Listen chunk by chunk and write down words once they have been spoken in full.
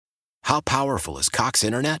How powerful is Cox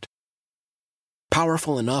Internet?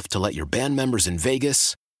 Powerful enough to let your band members in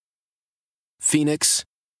Vegas, Phoenix,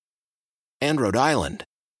 and Rhode Island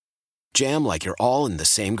jam like you're all in the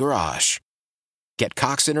same garage. Get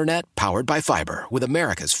Cox Internet powered by fiber with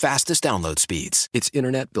America's fastest download speeds. It's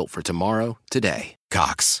internet built for tomorrow, today.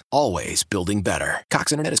 Cox, always building better.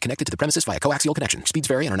 Cox Internet is connected to the premises via coaxial connection. Speeds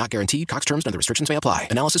vary and are not guaranteed. Cox terms and other restrictions may apply.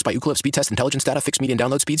 Analysis by Ookla Speed Test Intelligence Data. Fixed median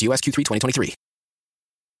download speeds. US Q3 2023.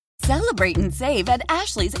 Celebrate and save at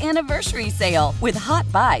Ashley's Anniversary Sale. With Hot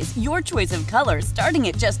Buys, your choice of colors starting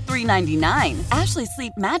at just $3.99. Ashley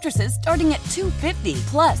Sleep mattresses starting at $2.50.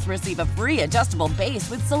 Plus, receive a free adjustable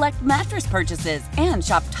base with select mattress purchases. And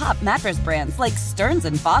shop top mattress brands like Stearns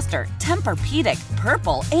 & Foster, Tempur-Pedic,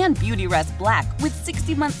 Purple, and Beautyrest Black with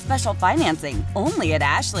 60-month special financing. Only at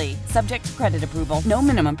Ashley. Subject to credit approval. No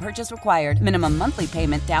minimum purchase required. Minimum monthly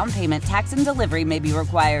payment, down payment, tax, and delivery may be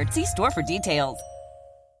required. See store for details.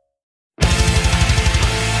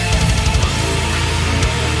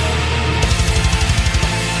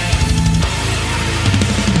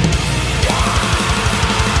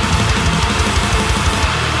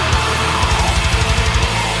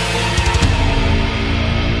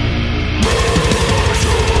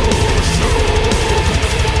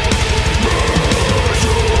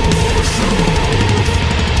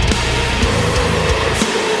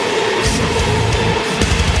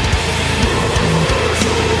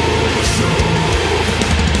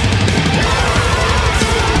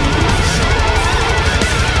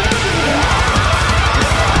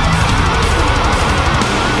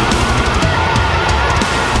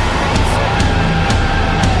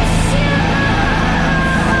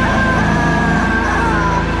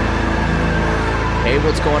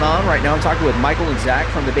 Right now I'm talking with Michael and Zach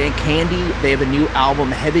from the band Candy. They have a new album,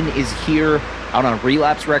 Heaven Is Here, out on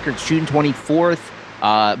Relapse Records, June 24th.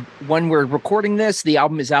 When we're recording this, the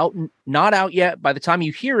album is out, not out yet. By the time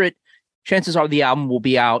you hear it, chances are the album will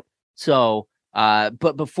be out. So,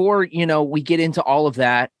 but before, we get into all of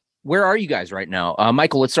that, where are you guys right now?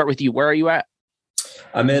 Michael, let's start with you. Where are you at?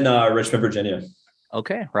 I'm in Richmond, Virginia.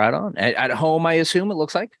 Okay, right on. At home, I assume it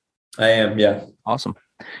looks like? I am, yeah. Awesome.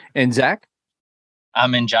 And Zach?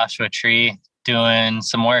 I'm in Joshua Tree doing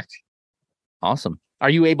some work. Awesome. Are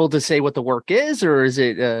you able to say what the work is, or is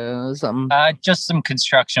it something? Just some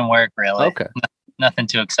construction work, really. Okay. Nothing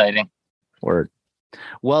too exciting. Word.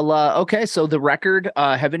 Well, okay. So the record,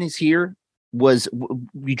 Heaven Is Here,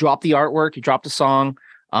 you dropped the artwork, you dropped a song.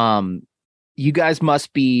 You guys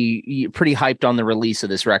must be pretty hyped on the release of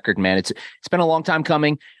this record, man. It's been a long time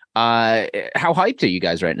coming. How hyped are you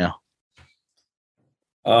guys right now?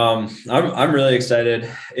 I'm really excited.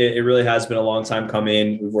 It really has been a long time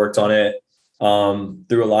coming. We've worked on it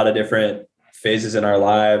through a lot of different phases in our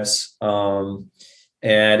lives. And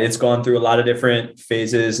it's gone through a lot of different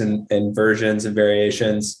phases and versions and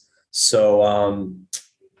variations. So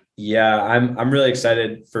yeah, I'm really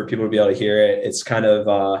excited for people to be able to hear it. It's kind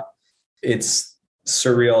of it's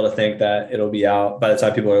surreal to think that it'll be out by the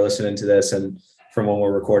time people are listening to this, and from when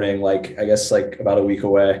we're recording, I guess about a week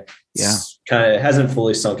away. Yeah. Kind of hasn't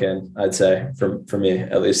fully sunk in, I'd say, for me,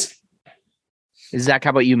 at least. Zach, how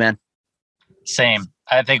about you, man? Same.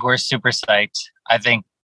 I think we're super psyched. I think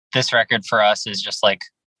this record for us is just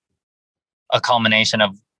a culmination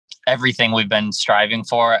of everything we've been striving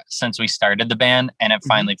for since we started the band. And it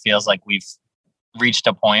finally feels like we've reached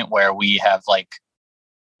a point where we have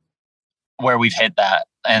where we've hit that.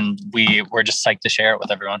 And we're just psyched to share it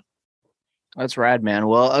with everyone. That's rad, man.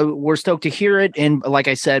 Well, we're stoked to hear it. And like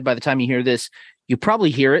I said, by the time you hear this, you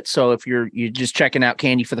probably hear it. So if you're just checking out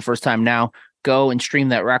Candy for the first time now, go and stream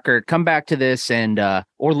that record, come back to this and,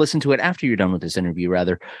 or listen to it after you're done with this interview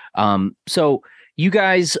rather. So you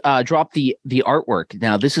guys, dropped the artwork.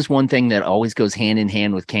 Now, this is one thing that always goes hand in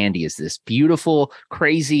hand with Candy is this beautiful,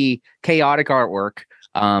 crazy, chaotic artwork.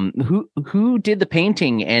 Who did the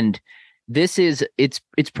painting? And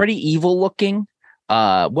it's pretty evil looking.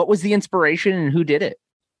 What was the inspiration and who did it?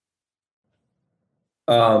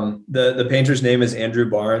 The painter's name is Andrew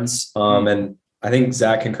Barnes. And I think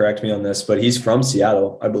Zach can correct me on this, but he's from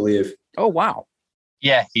Seattle, I believe. Oh, wow.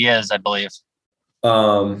 Yeah, he is, I believe.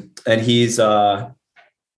 And he's Zach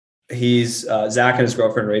and his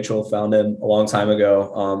girlfriend, Rachel, found him a long time ago,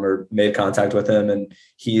 or made contact with him. And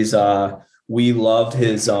we loved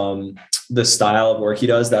his, the style of work he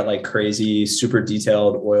does, that crazy, super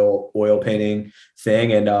detailed oil painting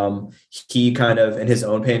thing. And he kind of, in his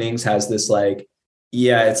own paintings, has this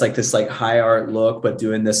it's this high art look, but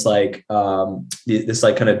doing this this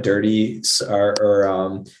kind of dirty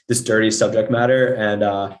or this dirty subject matter.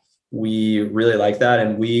 And we really like that.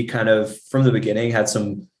 And we kind of, from the beginning, had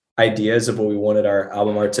some ideas of what we wanted our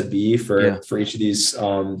album art to be for each of these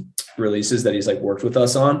releases that he's like worked with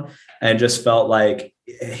us on, and just felt like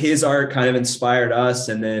his art kind of inspired us,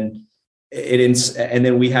 and then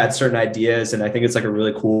we had certain ideas, and I think it's like a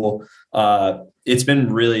really cool it's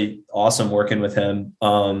been really awesome working with him.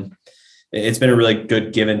 It's been a really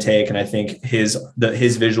good give and take, and I think his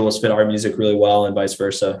visuals fit our music really well, and vice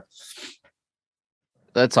versa.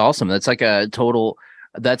 That's awesome. That's like a total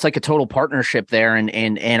partnership there.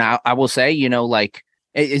 And I will say, you know, like,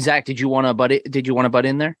 Zach, did you want to butt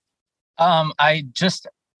in there?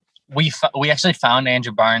 We actually found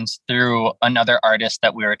Andrew Barnes through another artist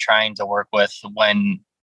that we were trying to work with when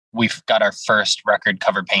we got our first record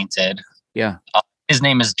cover painted. Yeah. His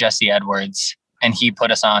name is Jesse Edwards, and he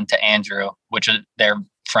put us on to Andrew, which is their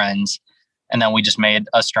friends. And then we just made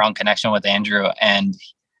a strong connection with Andrew. And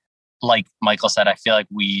like Michael said, I feel like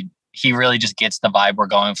he really just gets the vibe we're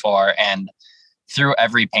going for. And through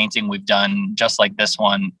every painting we've done, just like this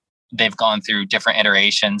one, they've gone through different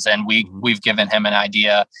iterations, and we've given him an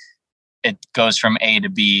idea. It goes from A to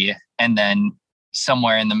B, and then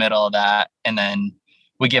somewhere in the middle of that, and then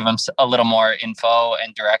we give him a little more info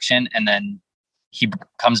and direction, and then he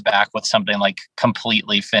comes back with something like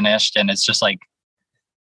completely finished, and it's just like,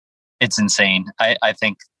 it's insane. I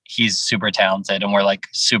think he's super talented, and we're like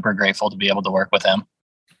super grateful to be able to work with him.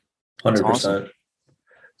 100%. Awesome.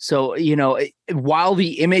 So, you know, while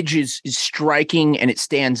the image is striking and it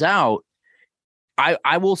stands out,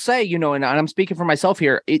 I will say, you know, and I'm speaking for myself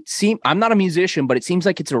here, I'm not a musician, but it seems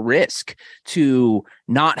like it's a risk to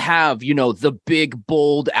not have, you know, the big,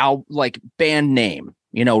 bold like band name,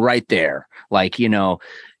 you know, right there. Like, you know,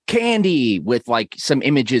 Candy with like some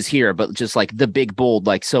images here, but just like the big, bold,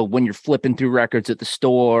 like, so when you're flipping through records at the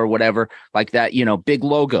store or whatever, like that, you know, big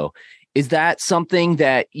logo. Is that something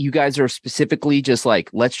that you guys are specifically just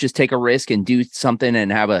like, let's just take a risk and do something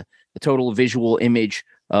and have a total visual image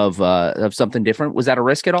of something different? Was that a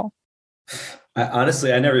risk at all?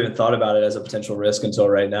 Honestly, I never even thought about it as a potential risk until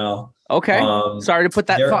right now. Okay. Sorry to put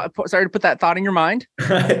that thought in your mind.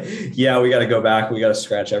 Yeah, we got to go back. We got to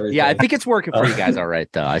scratch everything. Yeah, I think it's working for you guys. All right,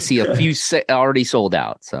 though. I see a few already sold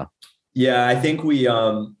out. So yeah, I think we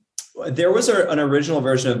there was an original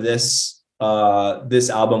version of this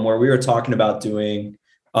album where we were talking about doing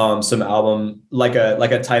some album like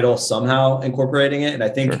a title somehow incorporating it, and I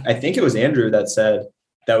think it was Andrew that said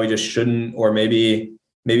that we just shouldn't, or maybe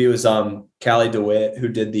it was Callie DeWitt who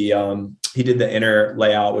did the inner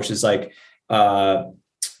layout, which is like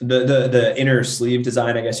the inner sleeve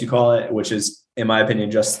design, I guess you call it, which is, in my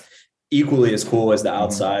opinion, just equally as cool as the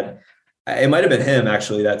outside. It might have been him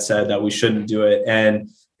actually that said that we shouldn't do it, and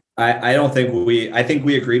I think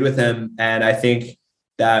we agreed with him, and I think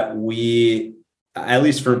that we, at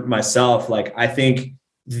least for myself, like I think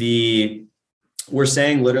we're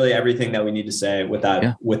saying literally everything that we need to say with that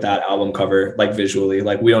album cover, like visually.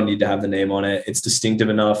 Like we don't need to have the name on it. It's distinctive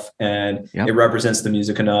enough, and it represents the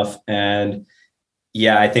music enough. And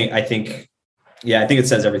I think it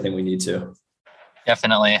says everything we need to.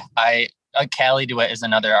 Definitely. Callie DeWitt is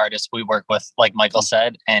another artist we work with, like Michael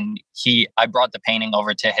said, and I brought the painting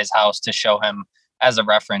over to his house to show him as a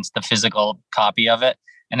reference the physical copy of it,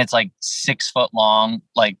 and it's like 6 foot long,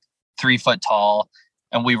 like 3 foot tall.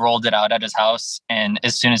 And we rolled it out at his house. And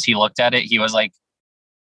as soon as he looked at it, he was like,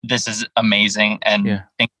 this is amazing and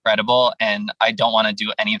incredible. And I don't want to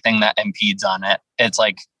do anything that impedes on it. It's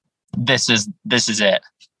like, this is it.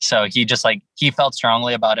 So he felt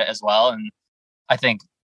strongly about it as well. And I think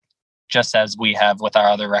just as we have with our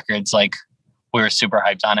other records, like we were super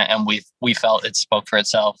hyped on it, and we felt it spoke for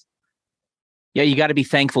itself. Yeah, you got to be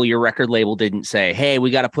thankful your record label didn't say, hey,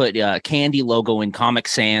 we got to put Candy logo in Comic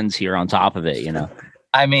Sans here on top of it, you know?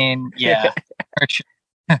 I mean, yeah, for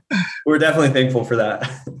sure. We're definitely thankful for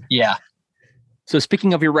that. Yeah. So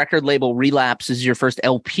speaking of your record label, Relapse is your first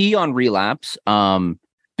LP on Relapse.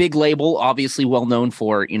 Big label, obviously well known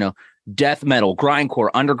for, you know, death metal, grindcore,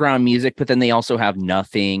 underground music, but then they also have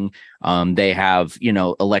Nothing. They have, you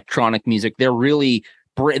know, electronic music. They've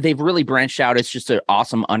really branched out. It's just an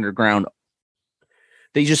awesome underground.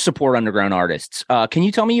 They just support underground artists. Can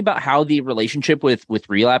you tell me about how the relationship with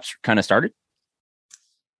Relapse kind of started?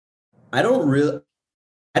 I don't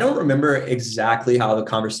remember exactly how the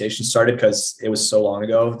conversation started because it was so long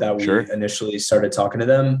ago that we initially started talking to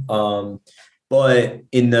them. But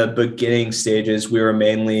in the beginning stages, we were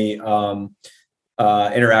mainly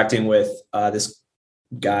interacting with this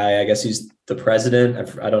guy. I guess he's the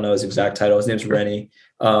president. I don't know his exact title. His name's Rennie.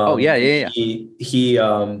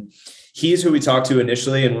 he's who we talked to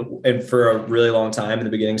initially, and for a really long time in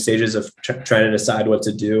the beginning stages of trying to decide what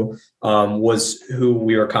to do, was who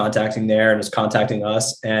we were contacting there and was contacting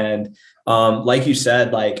us. And like you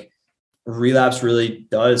said, like Relapse really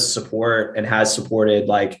does support and has supported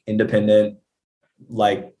like independent,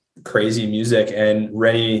 like crazy music. And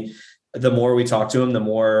Rennie, the more we talked to him, the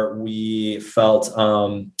more we felt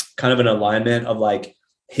kind of an alignment of like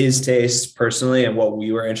his tastes personally and what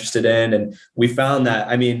we were interested in. And we found that,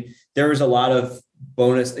 I mean, there was a lot of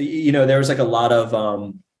bonus, there was like a lot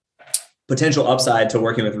of potential upside to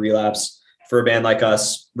working with Relapse for a band like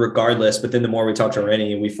us regardless. But then the more we talk to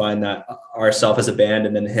Rennie, we find that ourselves as a band,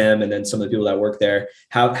 and then him, and then some of the people that work there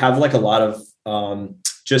have like a lot of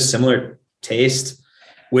just similar taste,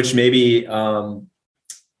 which maybe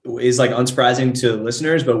is like unsurprising to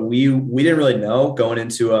listeners, but we didn't really know going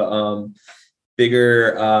into a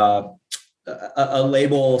bigger a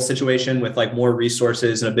label situation with like more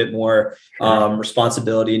resources and a bit more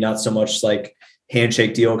responsibility, not so much like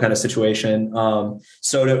handshake deal kind of situation.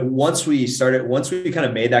 So once we kind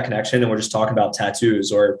of made that connection and we're just talking about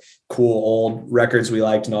tattoos or cool old records we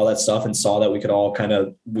liked and all that stuff, and saw that we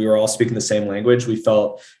were all speaking the same language, we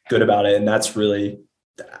felt good about it. And that's really,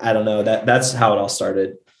 I don't know, that's how it all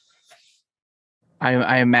started.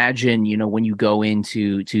 I imagine, when you go in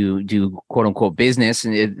to do quote unquote business,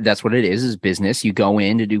 and that's what it is business. You go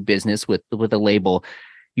in to do business with a label.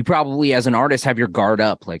 You probably, as an artist, have your guard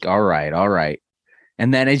up, like, all right.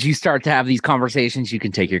 And then as you start to have these conversations, you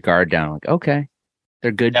can take your guard down. Like, okay,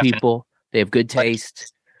 they're good people. They have good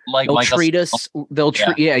taste. Like they'll treat us.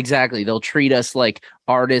 Yeah, exactly. They'll treat us like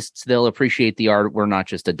artists. They'll appreciate the art. We're not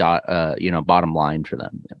just a bottom line for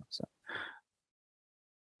them. So.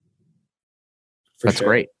 That's sure.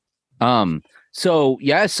 Great. So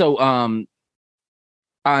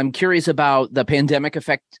I'm curious about the pandemic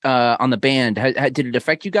effect on the band. Did it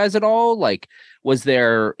affect you guys at all? Like, was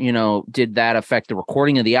there, did that affect the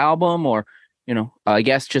recording of the album, or, I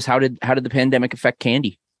guess just how did the pandemic affect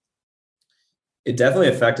Candy? It definitely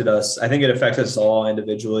affected us. I think it affected us all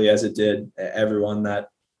individually, as it did everyone that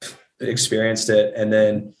experienced it. And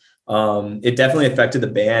then it definitely affected the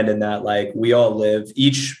band in that, like,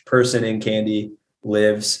 each person in Candy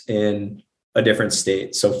lives in a different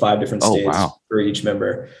state. So 5 different states for each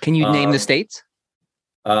member. Can you name the states?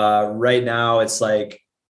 Right now it's like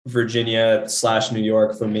Virginia / New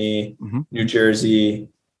York for me, New Jersey,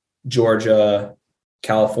 Georgia,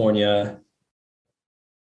 California.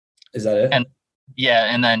 Is that it?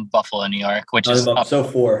 And then Buffalo, New York, which is up. So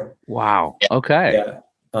 4. Wow. Yeah. Okay. Yeah.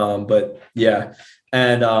 But yeah.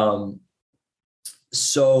 And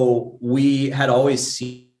so we had always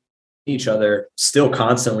seen each other still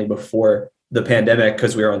constantly before the pandemic,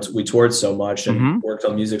 because we toured so much and worked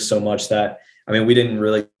on music so much that, I mean, we didn't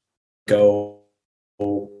really go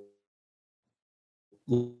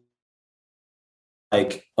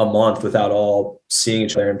like a month without all seeing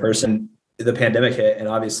each other in person. The pandemic hit, and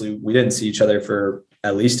obviously we didn't see each other for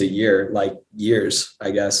at least a year, like years, I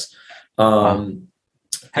guess. Have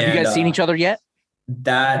you guys seen each other yet?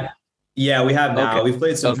 Yeah, we have now. Okay. We've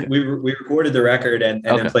played some. Okay. We recorded the record and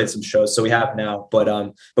then played some shows, so we have now.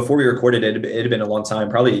 But before we recorded it, it had been a long time,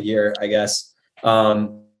 probably a year, I guess.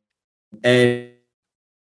 And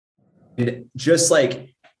just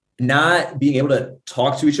like not being able to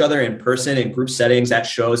talk to each other in person in group settings at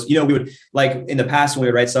shows. We would, like, in the past when we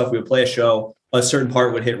would write stuff, we would play a show, a certain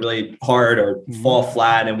part would hit really hard or fall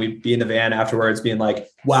flat, and we'd be in the van afterwards being like,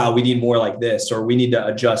 wow, we need more like this, or we need to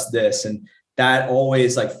adjust this. And that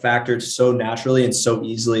always like factored so naturally and so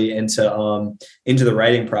easily into the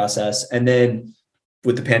writing process. And then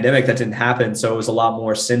with the pandemic, that didn't happen. So it was a lot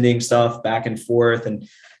more sending stuff back and forth, and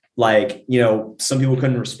like, some people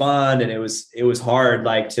couldn't respond, and it was hard,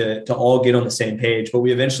 like to all get on the same page, but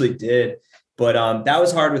we eventually did. But that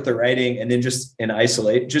was hard with the writing. And then just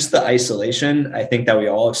the isolation, I think, that we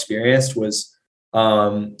all experienced was,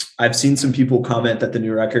 I've seen some people comment that the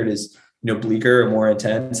new record is, bleaker or more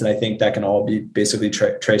intense. And I think that can all be basically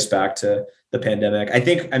traced back to the pandemic.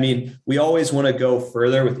 I mean, we always want to go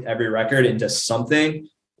further with every record into something.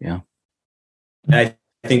 Yeah. And I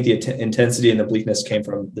think the intensity and the bleakness came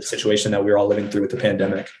from the situation that we were all living through with the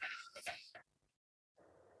pandemic.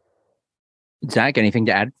 Zach, anything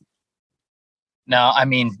to add? No, I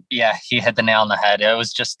mean, yeah, he hit the nail on the head. It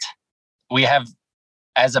was just, we have,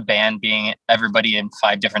 as a band, being everybody in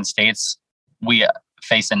 5 different states, we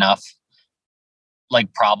face enough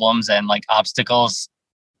like problems and like obstacles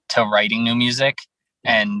to writing new music.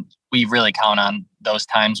 And we really count on those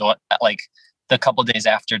times, like the couple days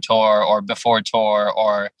after tour or before tour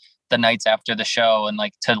or the nights after the show, and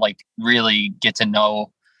like to like really get to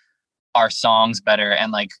know our songs better.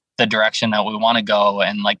 And like the direction that we want to go.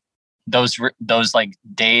 And like those like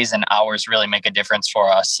days and hours really make a difference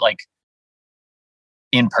for us, like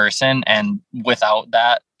in person. And without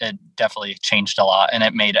that, it definitely changed a lot, and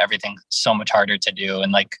it made everything so much harder to do.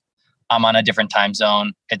 And like, I'm on a different time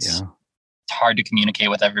zone. It's hard to communicate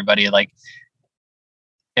with everybody. Like,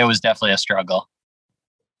 it was definitely a struggle.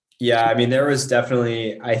 Yeah. I mean, there was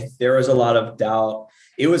a lot of doubt.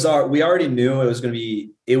 We already knew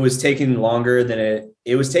it was taking longer than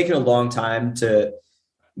it was taking a long time to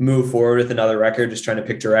move forward with another record, just trying to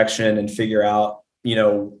pick direction and figure out, we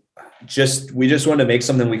just wanted to make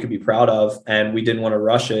something we could be proud of, and we didn't want to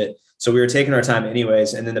rush it. So we were taking our time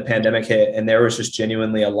anyways. And then the pandemic hit, and there was just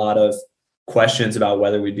genuinely a lot of questions about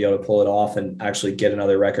whether we'd be able to pull it off and actually get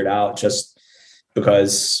another record out, just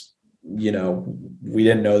because, we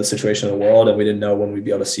didn't know the situation of the world, and we didn't know when we'd be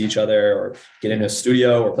able to see each other or get into a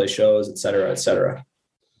studio or play shows, et cetera, et cetera.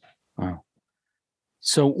 Wow.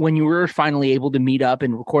 So when you were finally able to meet up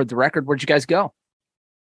and record the record, where'd you guys go?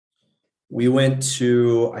 We went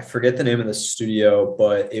to, I forget the name of the studio,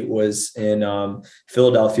 but it was in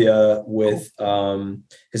Philadelphia with,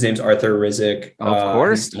 his name's Arthur Rizek. Of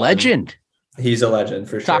course. Legend. He's a legend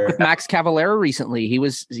for sure. Talked with Max Cavalera recently. He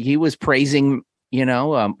was praising,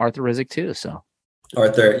 Arthur Rizek too. So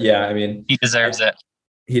Arthur, yeah, I mean, he deserves it.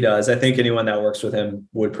 He does. I think anyone that works with him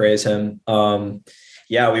would praise him.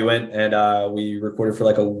 We went and we recorded for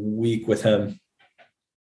like a week with him.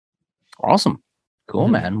 Awesome. Cool,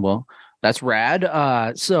 man. Well, that's rad.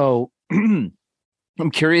 So I'm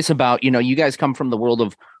curious about, you guys come from the world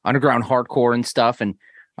of underground hardcore and stuff. And,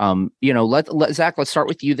 Zach, let's start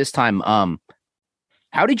with you this time.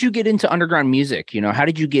 How did you get into underground music? How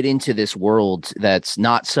did you get into this world that's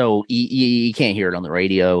not so, you can't hear it on the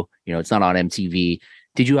radio, it's not on MTV.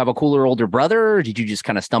 Did you have a cooler older brother, or did you just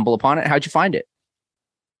kind of stumble upon it? How'd you find it?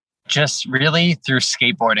 Just really through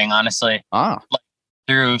skateboarding, honestly. Like,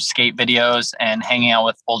 through skate videos and hanging out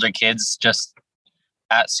with older kids just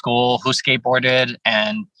at school who skateboarded,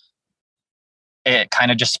 and it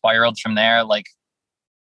kind of just spiraled from there. Like,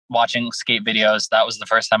 watching skate videos, that was the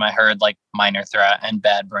first time I heard like Minor Threat and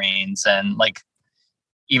Bad Brains, and like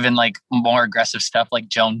even like more aggressive stuff like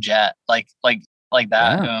Joan Jett, like that.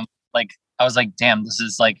 Yeah. Like, I was like, damn, this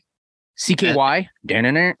is like CKY.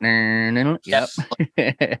 Yep.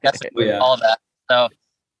 All of that. So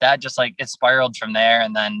that just like, it spiraled from there.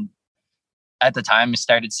 And then at the time I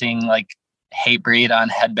started seeing like Hatebreed on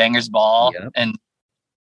Headbangers Ball and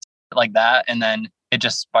like that. And then it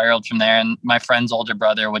just spiraled from there. And my friend's older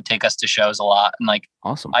brother would take us to shows a lot. And like,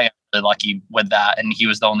 awesome. I got really lucky with that. And he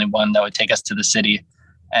was the only one that would take us to the city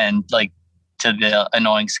and like to the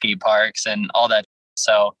annoying skate parks and all that.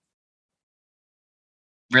 So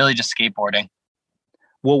really just skateboarding.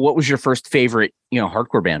 Well, what was your first favorite,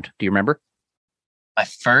 hardcore band? Do you remember? My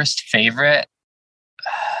first favorite?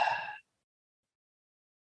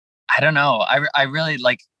 I don't know. I really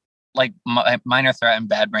like Minor Threat and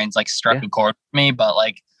Bad Brains like struck a chord with me, but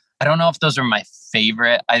like, I don't know if those were my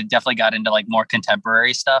favorite. I definitely got into like more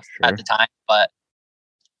contemporary stuff at the time, but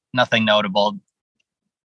nothing notable.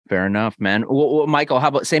 Fair enough, man. Well, Michael, how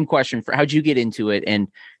about same question for how'd you get into it, and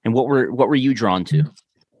what were you drawn to?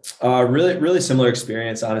 Really, really similar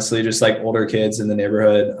experience, honestly, just like older kids in the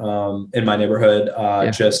neighborhood, in my neighborhood,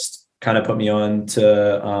 just kind of put me on to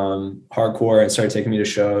hardcore and started taking me to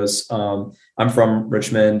shows. I'm from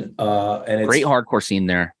Richmond, and it's great hardcore scene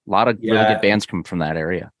there. A lot of really good bands come from that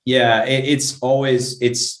area. Yeah, it's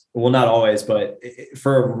not always, but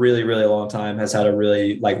for a really, really long time has had a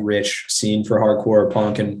really like rich scene for hardcore,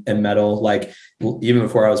 punk and metal, like even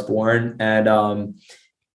before I was born. And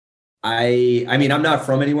I mean, I'm not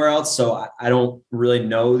from anywhere else, so I don't really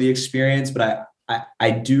know the experience, but I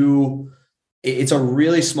do. It's a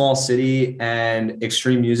really small city, and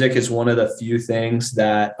extreme music is one of the few things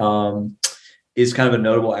that is kind of a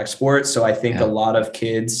notable export. So I think a lot of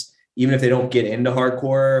kids, even if they don't get into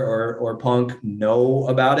hardcore or punk, know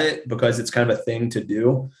about it because it's kind of a thing to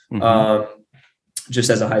do. Just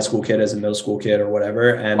as a high school kid, as a middle school kid or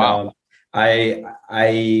whatever. And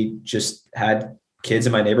I just had kids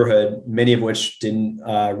in my neighborhood, many of which didn't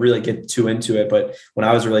really get too into it. But when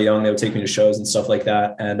I was really young, they would take me to shows and stuff like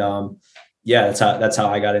that. And that's how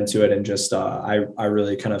I got into it. And just I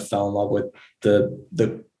really kind of fell in love with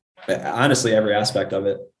the honestly every aspect of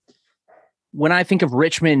it. When I think of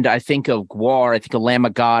Richmond, I think of Gwar, I think of Lamb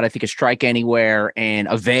of God, I think of Strike Anywhere and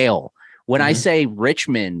Avail. When I say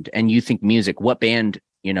Richmond and you think music, what band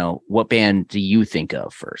do you think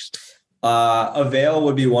of first? Avail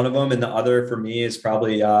would be one of them, and the other for me is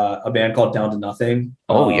probably a band called Down to Nothing.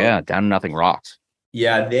 Down to Nothing rocks.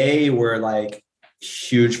 Yeah, they were like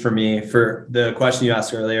huge for me. For the question you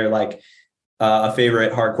asked earlier, like a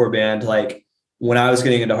favorite hardcore band, like when I was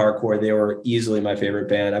getting into hardcore, they were easily my favorite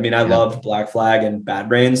band. I mean, I loved Black Flag and Bad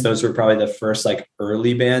Brains. Those were probably the first like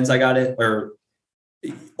early bands I got in, or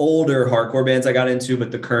older hardcore bands I got into,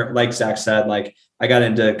 but the current, like Zach said, like I got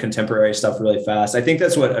into contemporary stuff really fast. I think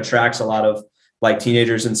that's what attracts a lot of like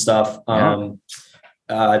teenagers and stuff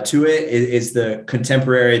to it is the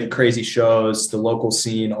contemporary, the crazy shows, the local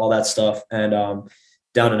scene, all that stuff. And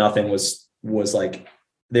Down to Nothing was like,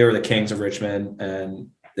 they were the kings of Richmond, and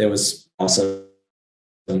it was awesome.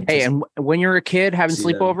 Hey, and when you're a kid having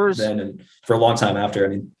sleepovers, then and for a long time after, I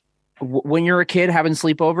mean, when you're a kid having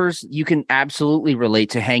sleepovers, you can absolutely relate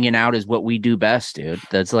to hanging out is what we do best, dude.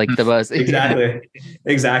 That's like the best. Exactly.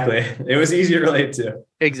 It was easy to relate to.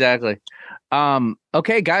 Exactly.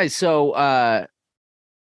 Okay, guys. So,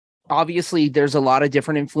 obviously there's a lot of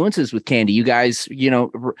different influences with Candy. You guys,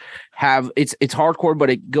 have it's hardcore, but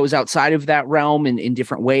it goes outside of that realm in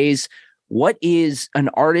different ways. What is an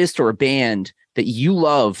artist or a band that you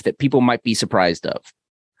love that people might be surprised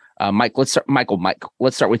of? Mike, let's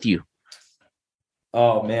start with you.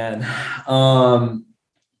 Oh man.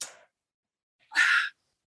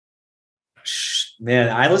 Man,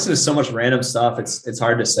 I listen to so much random stuff. It's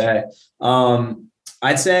hard to say.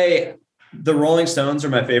 I'd say the Rolling Stones are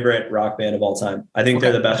my favorite rock band of all time. I think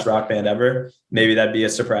they're the best rock band ever. Maybe that'd be a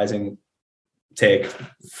surprising take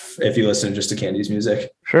if you listen just to Candy's music.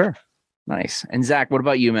 Sure. Nice. And Zach, what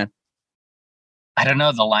about you, man? I don't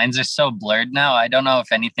know. The lines are so blurred now. I don't know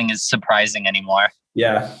if anything is surprising anymore.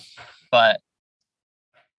 Yeah. But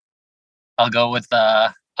I'll go with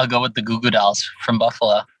the Goo Goo Dolls from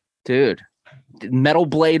Buffalo. Dude. Metal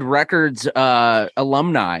Blade Records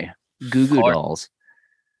alumni, Goo Goo Dolls.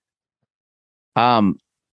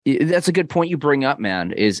 That's a good point you bring up,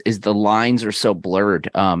 man, is the lines are so blurred.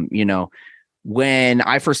 When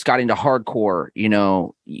I first got into hardcore,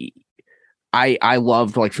 I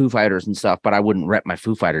loved like Foo Fighters and stuff, but I wouldn't rep my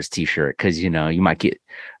Foo Fighters t-shirt because, you might get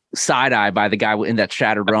side-eye by the guy in that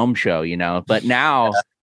Shattered Rome show, but now,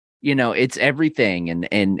 it's everything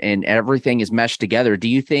and everything is meshed together. Do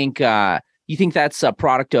you think that's a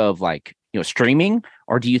product of like, streaming,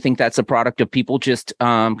 or do you think that's a product of people just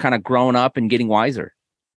kind of growing up and getting wiser?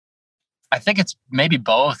 I think it's maybe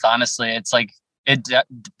both. Honestly, it's like the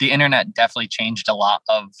internet definitely changed a lot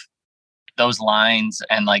of those lines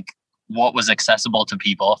and like what was accessible to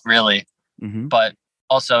people, really. Mm-hmm. But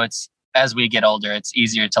also, it's as we get older, it's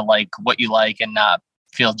easier to like what you like and not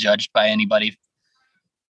feel judged by anybody.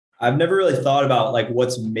 I've never really thought about like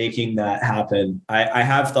what's making that happen. I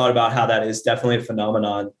have thought about how that is definitely a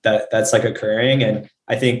phenomenon that's like occurring. And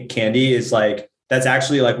I think Candy is like, that's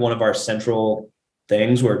actually like one of our central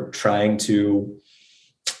things we're trying to,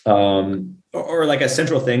 or like a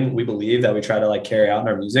central thing we believe that we try to like carry out in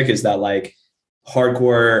our music is that like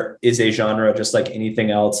hardcore is a genre just like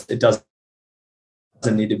anything else. It doesn't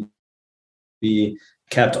need to be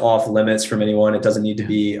kept off limits from anyone. It doesn't need to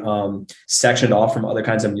be sectioned off from other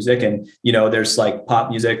kinds of music. And, there's like pop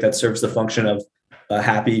music that serves the function of a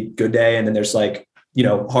happy, good day. And then there's like,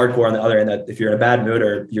 hardcore on the other end, that if you're in a bad mood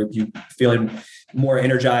or you're feeling more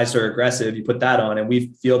energized or aggressive, you put that on, and we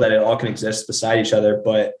feel that it all can exist beside each other.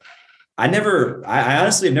 But I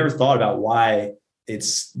honestly have never thought about why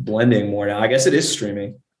it's blending more now. I guess it is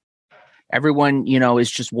streaming. Everyone, is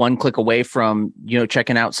just one click away from,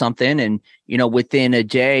 checking out something and, within a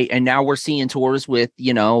day. And now we're seeing tours with,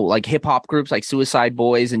 like hip hop groups like Suicide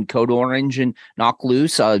Boys and Code Orange and Knock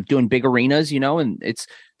Loose doing big arenas, and it's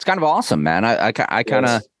kind of awesome, man. I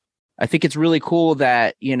think it's really cool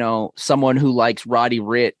that, someone who likes Roddy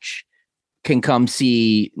Ricch can come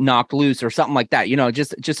see Knocked Loose or something like that,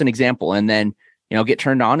 just an example. And then, get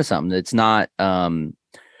turned on to something that's not, I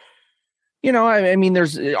mean,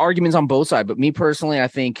 there's arguments on both sides, but me personally, I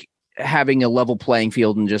think having a level playing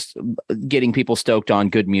field and just getting people stoked on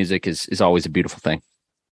good music is always a beautiful thing.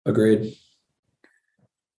 Agreed.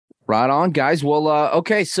 Right on, guys. Well,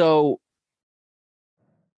 okay. So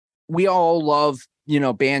we all love,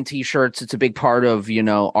 band t-shirts. It's a big part of,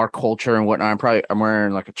 our culture and whatnot. I'm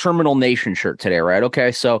wearing like a Terminal Nation shirt today. Right.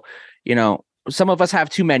 Okay. So, some of us have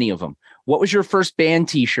too many of them. What was your first band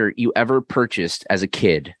t-shirt you ever purchased as a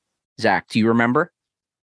kid? Zach, do you remember?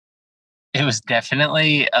 It was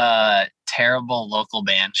definitely a terrible local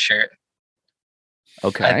band shirt.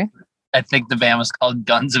 Okay. I think the band was called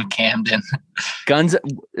Guns of Camden. Guns,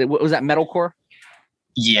 what was that, metalcore?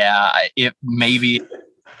 Yeah,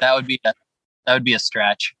 that would be a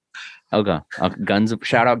stretch. Okay.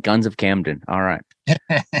 Shout out Guns of Camden. All right.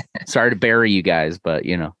 Sorry to bury you guys, but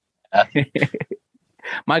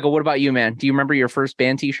Michael, what about you, man? Do you remember your first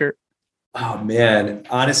band t-shirt? Oh man,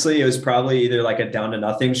 honestly, it was probably either like a Down to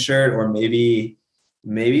Nothing shirt or maybe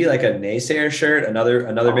like a Naysayer shirt. Another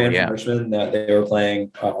band from Richmond that they were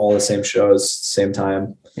playing all the same shows, same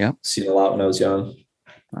time. Yeah, seen a lot when I was young.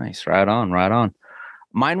 Nice, right on.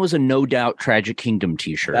 Mine was a No Doubt Tragic Kingdom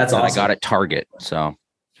T-shirt. That's awesome. I got at Target, so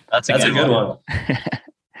that's a good one.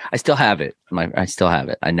 I still have it. I still have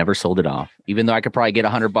it. I never sold it off, even though I could probably get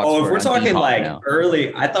 $100. Oh, if we're talking like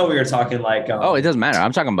early, I thought we were talking like. It doesn't matter.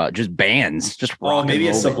 I'm talking about just bands, just. Maybe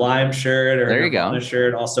a Sublime shirt or there you go. A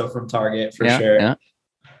shirt, also from Target for sure. Yeah.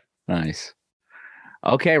 Nice.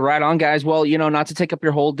 Okay, right on, guys. Well, not to take up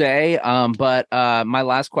your whole day, but my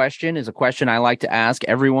last question is a question I like to ask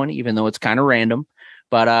everyone, even though it's kind of random.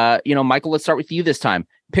 But Michael, let's start with you this time.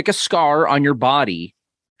 Pick a scar on your body.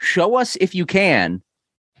 Show us if you can.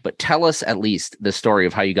 But tell us at least the story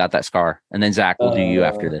of how you got that scar. And then Zach will do you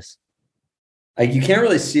after this. You can't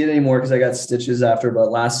really see it anymore because I got stitches after, but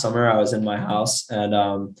last summer I was in my house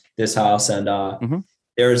and this house and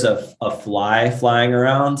there was a fly flying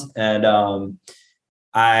around and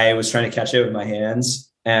I was trying to catch it with my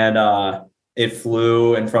hands and it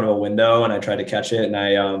flew in front of a window and I tried to catch it and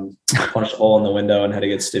I punched a hole in the window and had to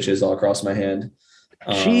get stitches all across my hand.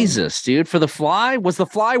 Jesus, dude, for the fly? Was the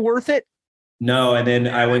fly worth it? No, and then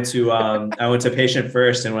I went to Patient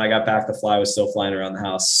First, and when I got back, the fly was still flying around the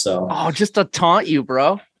house. So, just to taunt you,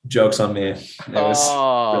 bro. Jokes on me. It was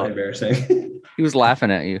really embarrassing. He was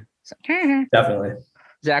laughing at you. Definitely.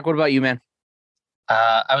 Zach, what about you, man?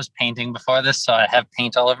 I was painting before this, so I have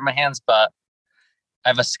paint all over my hands, but I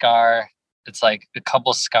have a scar. It's like a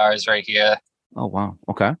couple scars right here. Oh wow.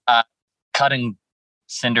 Okay. Cutting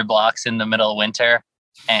cinder blocks in the middle of winter,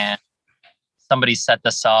 and somebody set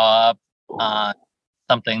the saw up on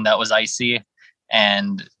something that was icy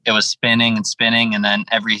and it was spinning and then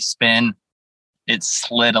every spin it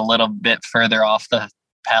slid a little bit further off the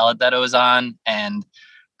pallet that it was on and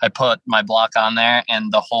I put my block on there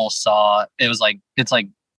and the whole saw, it's like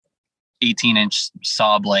 18-inch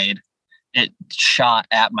saw blade. It shot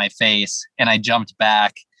at my face and I jumped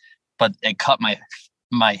back, but it cut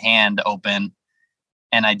my hand open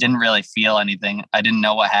and I didn't really feel anything. I didn't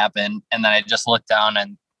know what happened. And then I just looked down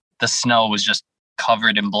and the snow was just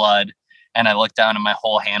covered in blood. And I looked down and my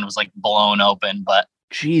whole hand was like blown open, but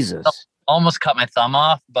Jesus, almost cut my thumb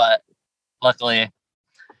off. But luckily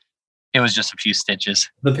it was just a few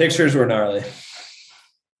stitches. The pictures were gnarly.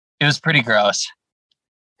 It was pretty gross.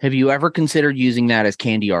 Have you ever considered using that as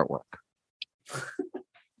candy artwork?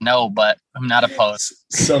 No, but I'm not opposed.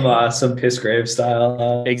 Some piss grave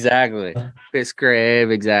style. Exactly. Piss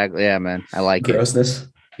grave. Exactly. Yeah, man. I like grossness.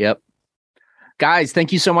 Yep. Guys,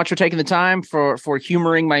 thank you so much for taking the time for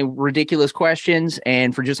humoring my ridiculous questions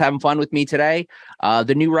and for just having fun with me today.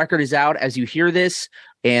 The new record is out as you hear this,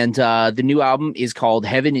 and the new album is called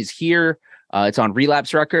Heaven is Here. It's on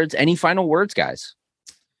Relapse Records. Any final words, guys?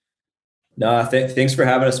 No, thanks for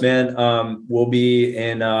having us, man. We'll be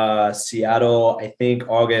in Seattle, I think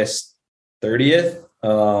August 30th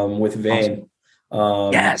with Vane.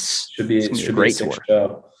 Yes. Should be a great tour.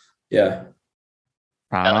 Show. Yeah.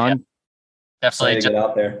 Right on. Definitely get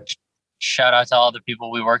out there. Shout out to all the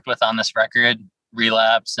people we worked with on this record,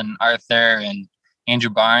 Relapse and Arthur and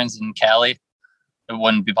Andrew Barnes and Callie. It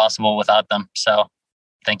wouldn't be possible without them. So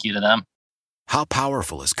thank you to them. How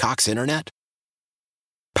powerful is Cox Internet?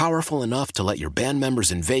 Powerful enough to let your band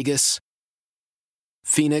members in Vegas,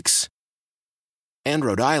 Phoenix, and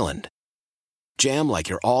Rhode Island jam like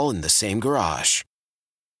you're all in the same garage.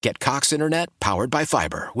 Get Cox Internet powered by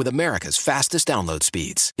fiber with America's fastest download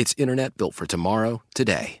speeds. It's internet built for tomorrow,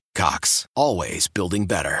 today. Cox, always building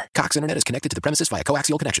better. Cox Internet is connected to the premises via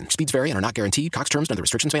coaxial connection. Speeds vary and are not guaranteed. Cox terms and other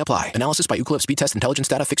restrictions may apply. Analysis by Ookla Speed Test Intelligence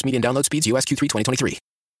Data. Fixed median download speeds. US Q3 2023.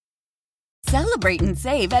 Celebrate and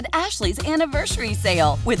save at Ashley's Anniversary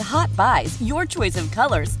Sale. With Hot Buys, your choice of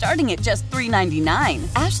colors starting at just $3.99.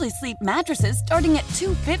 Ashley Sleep mattresses starting at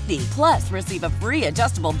 $2.50. Plus, receive a free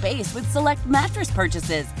adjustable base with select mattress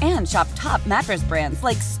purchases. And shop top mattress brands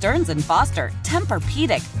like Stearns & Foster,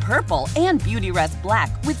 Tempur-Pedic, Purple, and Beautyrest Black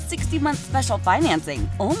with 60-month special financing.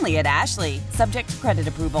 Only at Ashley. Subject to credit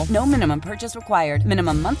approval. No minimum purchase required.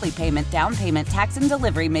 Minimum monthly payment, down payment, tax, and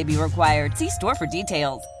delivery may be required. See store for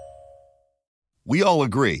details. We all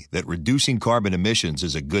agree that reducing carbon emissions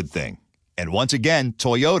is a good thing. And once again,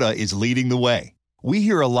 Toyota is leading the way. We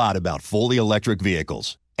hear a lot about fully electric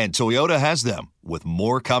vehicles, and Toyota has them, with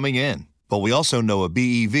more coming in. But we also know a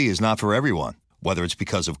BEV is not for everyone, whether it's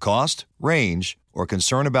because of cost, range, or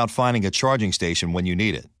concern about finding a charging station when you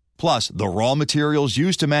need it. Plus, the raw materials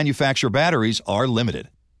used to manufacture batteries are limited.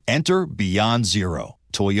 Enter Beyond Zero,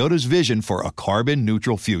 Toyota's vision for a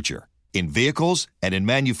carbon-neutral future. in vehicles and in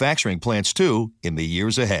manufacturing plants too in the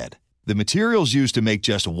years ahead. The materials used to make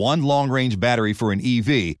just one long-range battery for an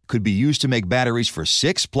EV could be used to make batteries for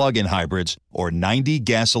 6 plug-in hybrids or 90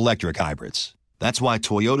 gas-electric hybrids. That's why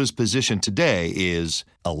Toyota's position today is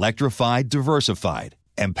electrified, diversified,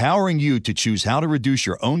 empowering you to choose how to reduce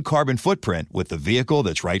your own carbon footprint with the vehicle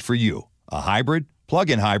that's right for you, a hybrid,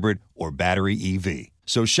 plug-in hybrid, or battery EV.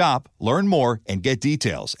 So shop, learn more, and get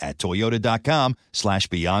details at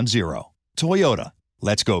toyota.com/beyond zero. Toyota,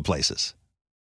 let's go places.